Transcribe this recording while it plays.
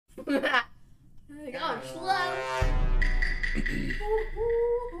Oh, slow.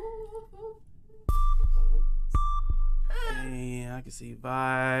 Hey, I can see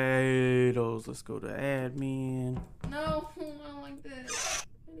vitals. Let's go to admin. No, I don't like this.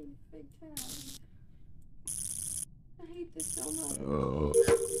 I need big tab. I hate this so much.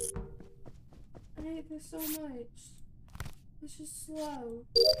 I hate this so much. It's just slow.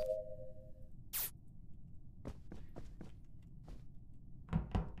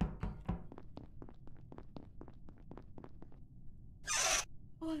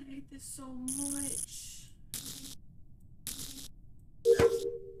 Oh, I hate this so much.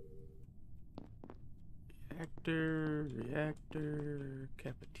 Reactor,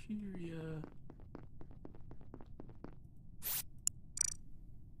 cafeteria.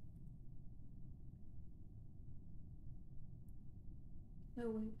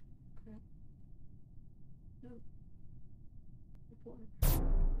 No, wait. Crap. No. Report.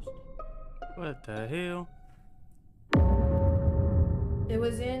 What the hell? It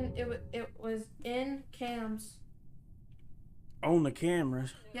was in cams. On the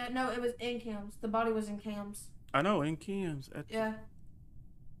cameras. Yeah, no, it was in cams. The body was in cams. I know, in Kim's. Yeah.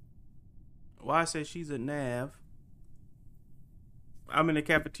 Well, I said she's a nav. I'm in the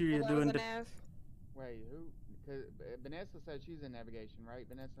cafeteria doing the nav. Wait, who? Because Vanessa said she's in navigation, right?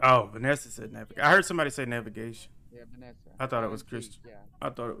 Vanessa. Oh, Vanessa said navigation. I heard somebody say navigation. Yeah, Vanessa. I thought it was Christian. Yeah. I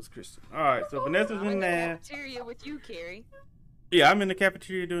thought it was Christian. All right, so Vanessa's in nav. Cafeteria with you, Carrie. Yeah, I'm in the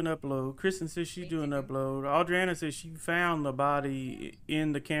cafeteria doing upload. Kristen says she's doing upload. Adriana says she found the body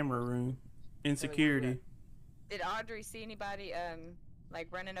in the camera room in security. Did Audrey see anybody like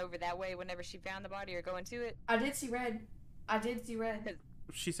running over that way whenever she found the body or going to it? I did see red.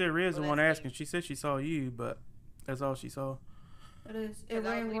 She said Red's the one asking. She said she saw you, but that's all she saw. It is. It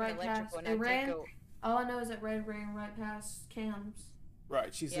ran right past. It ran. All I know is that Red ran right past cams.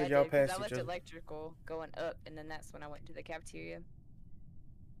 Right. She said y'all passed I each left other. electrical going up, and then that's when I went to the cafeteria.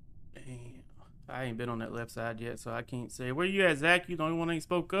 Damn. I ain't been on that left side yet, so I can't say. Where you at, Zach? You the only one that ain't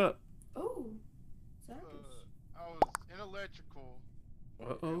spoke up. Oh, Zach. I was in electrical.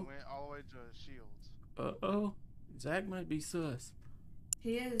 Uh-oh. And went all the way to shields. Uh-oh. Zach might be sus.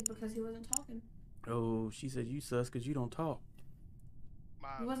 He is, because he wasn't talking. Oh, she said you sus because you don't talk.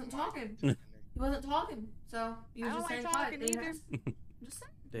 He wasn't talking. He wasn't talking. So, you was just saying quiet. Either. Just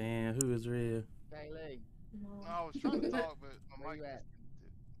saying. Damn, who is Red? Bailey. No. I was trying to talk, but my mic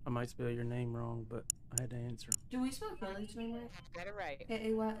I might spell your name wrong, but I had to answer. Do we spell Kelly's name right? Got it right.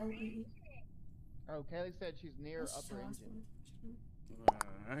 K-A-Y-L-E-E. Oh, Kelly said she's near upper engine.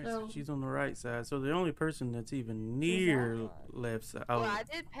 Alright, so she's on the right side. So the only person that's even near left side. Oh. Well, I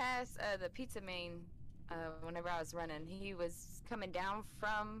did pass the pizza main whenever I was running. He was coming down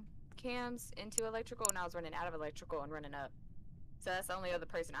from cams into electrical, and I was running out of electrical and running up. So that's the only other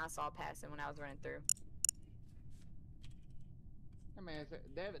person I saw passing when I was running through. Hey man,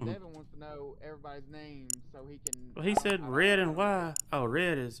 Devin wants to know everybody's name so he can. Well, he said Red and Y. Oh,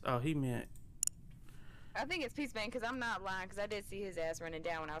 Red is. Oh, he meant. I think it's Pizza Man because I'm not lying because I did see his ass running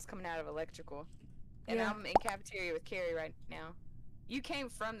down when I was coming out of electrical. And I'm in cafeteria with Carrie right now. You came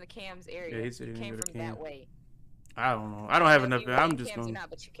from the cams area. Yeah, he said you came from that way. I don't know. I don't have enough. I'm just going. going. Not,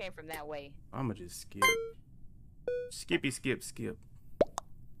 but you came from that way. I'm gonna just skip. Skippy, skip, skip.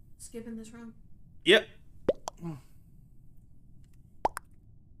 Skipping this round. Yep.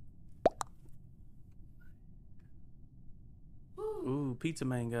 Ooh, Pizza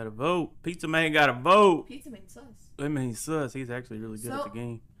Man got a vote. Pizza Man got a vote. Pizza Man sus. That means sus. He's actually really good at the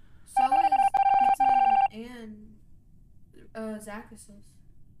game. So is Pizza Man and Zach is sus.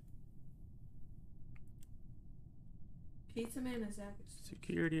 Pizza Man and Zach is sus.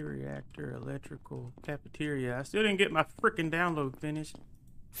 Security, reactor, electrical, cafeteria. I still didn't get my freaking download finished.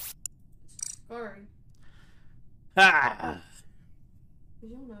 Sorry. Ha! You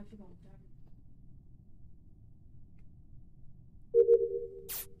don't know if you're going to die.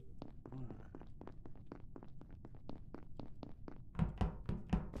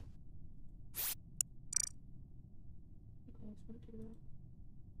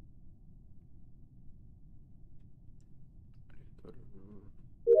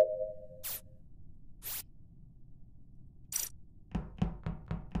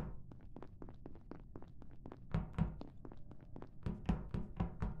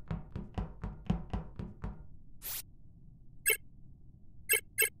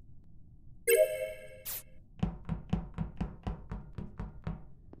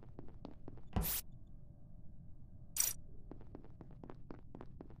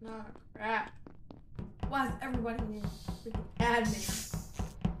 Oh, crap. Why is everybody in freaking admin?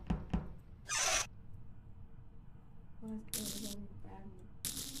 Why is everybody in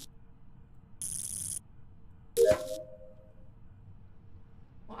admin?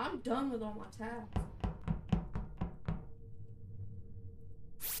 done with all my tasks.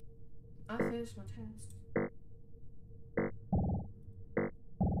 I finished my task.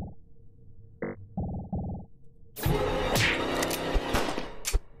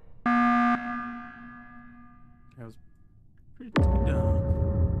 That was pretty dumb.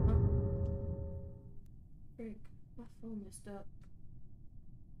 Frick, my phone messed up.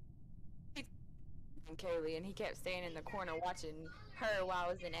 And Kaylee, and he kept staying in the corner watching her while I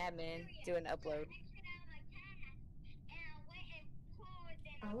was in admin doing the upload.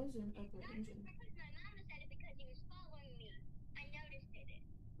 I was in upload engine.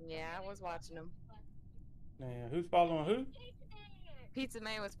 Yeah, I was watching him. Yeah, who's following who? Pizza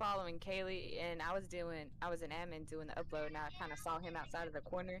Man was following Kaylee, and I was in admin doing the upload, and I kind of saw him outside of the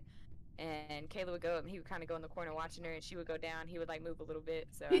corner. And Kayla would go up, and he would kind of go in the corner watching her, and she would go down. He would like move a little bit.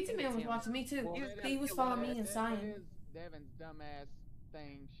 So Pizza Man was watching me too. Well, He was following me and Cyan. That is Devin's dumbass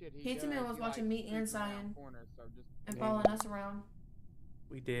thing. Shit, he Pizza does. Man was He watching likes me and creeping around Cyan corners, so just and following us around.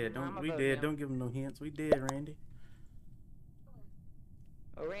 We did. I'm We above did. him. Don't give him no hints. We did, Randy.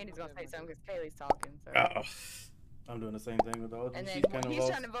 Well, Randy's gonna say something because Kaylee's talking. So. Oh, I'm doing the same thing with Audrey. And then She's kind of he's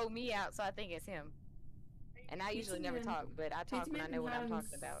lost. trying to vote me out, so I think it's him. And I usually never talk, but I talk when I know what I'm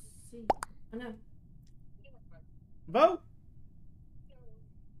talking about. I know. Vote.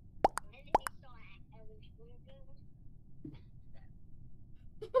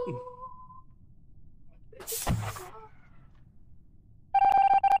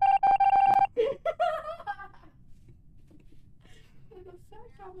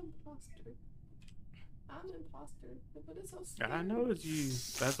 I'm imposter, but it's so scary. I know it's you.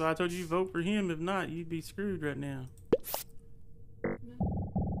 That's why I told you vote for him. If not, you'd be screwed right now.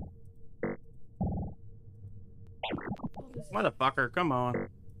 Motherfucker, come on.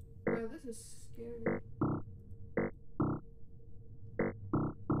 Bro, this is scary.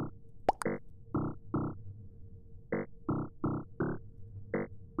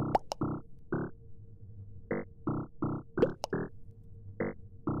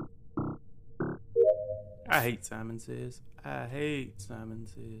 I hate Simon Says. I hate Simon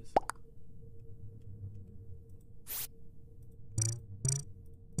Says.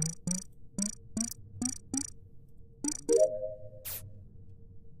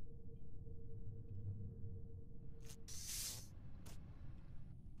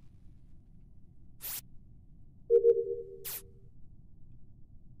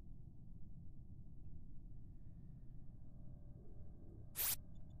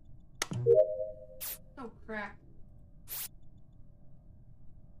 Oh crap.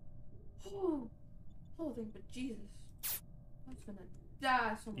 Oh, thank but Jesus. I'm gonna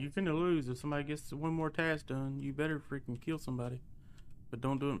die so much. You finna lose if somebody gets one more task done. You better freaking kill somebody. But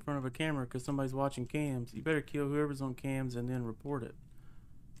don't do it in front of a camera because somebody's watching cams. You better kill whoever's on cams and then report it.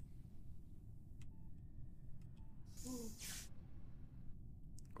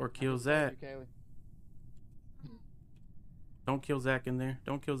 Or kill Zach. Don't kill Zach in there.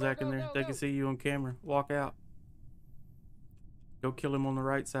 Don't kill Zach in there. They can see you on camera. Walk out. Go kill him on the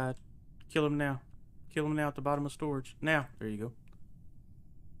right side. Kill him now. Kill him now at the bottom of storage. Now. There you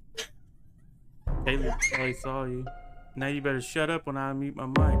go. Kaylee probably saw you. Now you better shut up when I mute my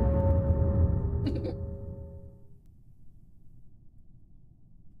mic.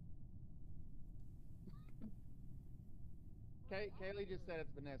 Kaylee just said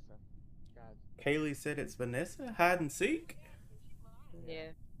it's Vanessa. Guys. Kaylee said it's Vanessa? Hide and seek? Yeah.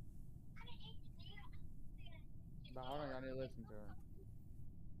 But hold on, y'all need to listen to her.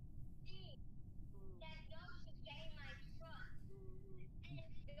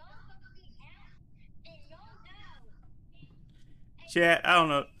 Chat, I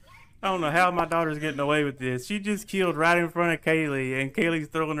don't know how my daughter's getting away with this. She just killed right in front of Kaylee, and Kaylee's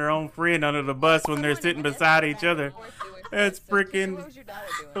throwing her own friend under the bus when they're sitting beside each other. That's freaking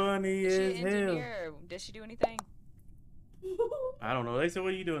funny as hell. Did she do anything? I don't know. They said, "What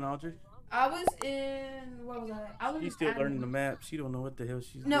are you doing, Audrey?" I was in, what was I? I was She's in still admin. learning the map. She don't know what the hell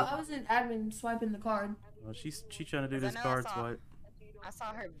she's doing. No, I was in admin swiping the card. Well, she's trying to do this I card swipe. I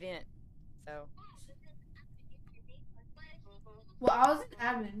saw her vent, so. Well, I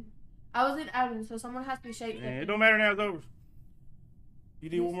was in admin, so someone has to be shaped. Man, it don't matter now. It's over. You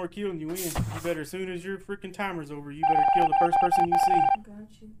do one more kill and you win. You better, as soon as your freaking timer's over, you better kill the first person you see.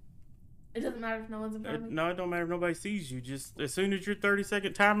 Got you. It doesn't matter if no one's in front of me. No, it don't matter if nobody sees you. Just as soon as your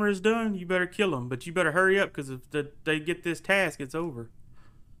 30-second timer is done, you better kill them. But you better hurry up because if they get this task, it's over.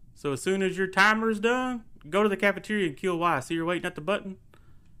 So as soon as your timer is done, go to the cafeteria and kill Y. See her waiting at the button?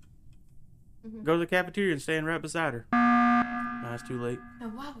 Mm-hmm. Go to the cafeteria and stand right beside her. No, it's too late. No,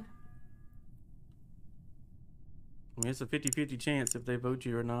 why would I mean, it's a 50-50 chance if they vote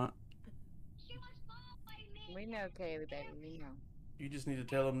you or not. We know, Kaylee, baby. We know. You just need to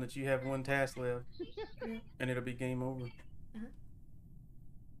tell them that you have one task left, and it'll be game over.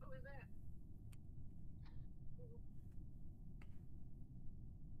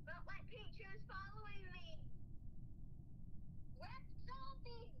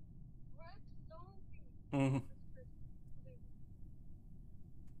 Mm-hmm.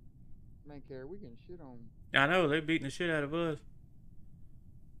 Man, Carrie, we can shit on. I know, they beating the shit out of us.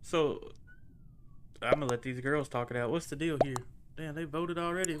 So, I'm gonna let these girls talk it out. What's the deal here? Damn, they voted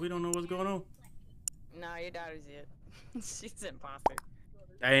already. We don't know what's going on. No, your daughter's it. She's imposter.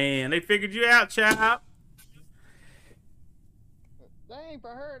 Damn, they figured you out, child. That ain't for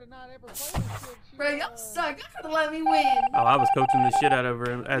her to not ever play this shit. Bro, y'all suck. You could've let me win. Oh, I was coaching the shit out of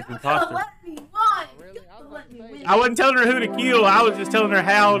her as an imposter. Let me win. Really? You could've let me win. I wasn't telling her who to kill. I was just telling her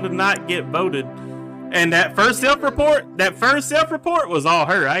how to not get voted. And that first self-report was all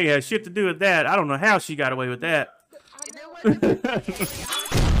her. I had shit to do with that. I don't know how she got away with that. No,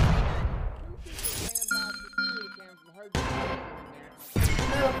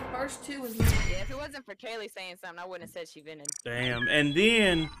 the first two was me. Yeah, if it wasn't for Kaylee saying something, I wouldn't have said she vented. Damn. And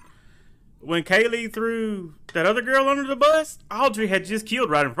then when Kaylee threw that other girl under the bus, Audrey had just killed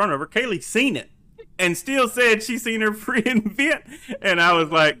right in front of her. Kaylee seen it and still said she seen her friend vent. And I was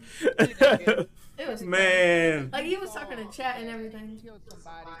like, It was man. like he was talking to chat and everything. Killed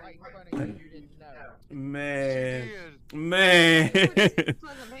somebody right in front of you, you didn't know. Man. She did. Man.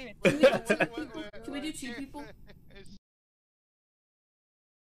 Can we do two people?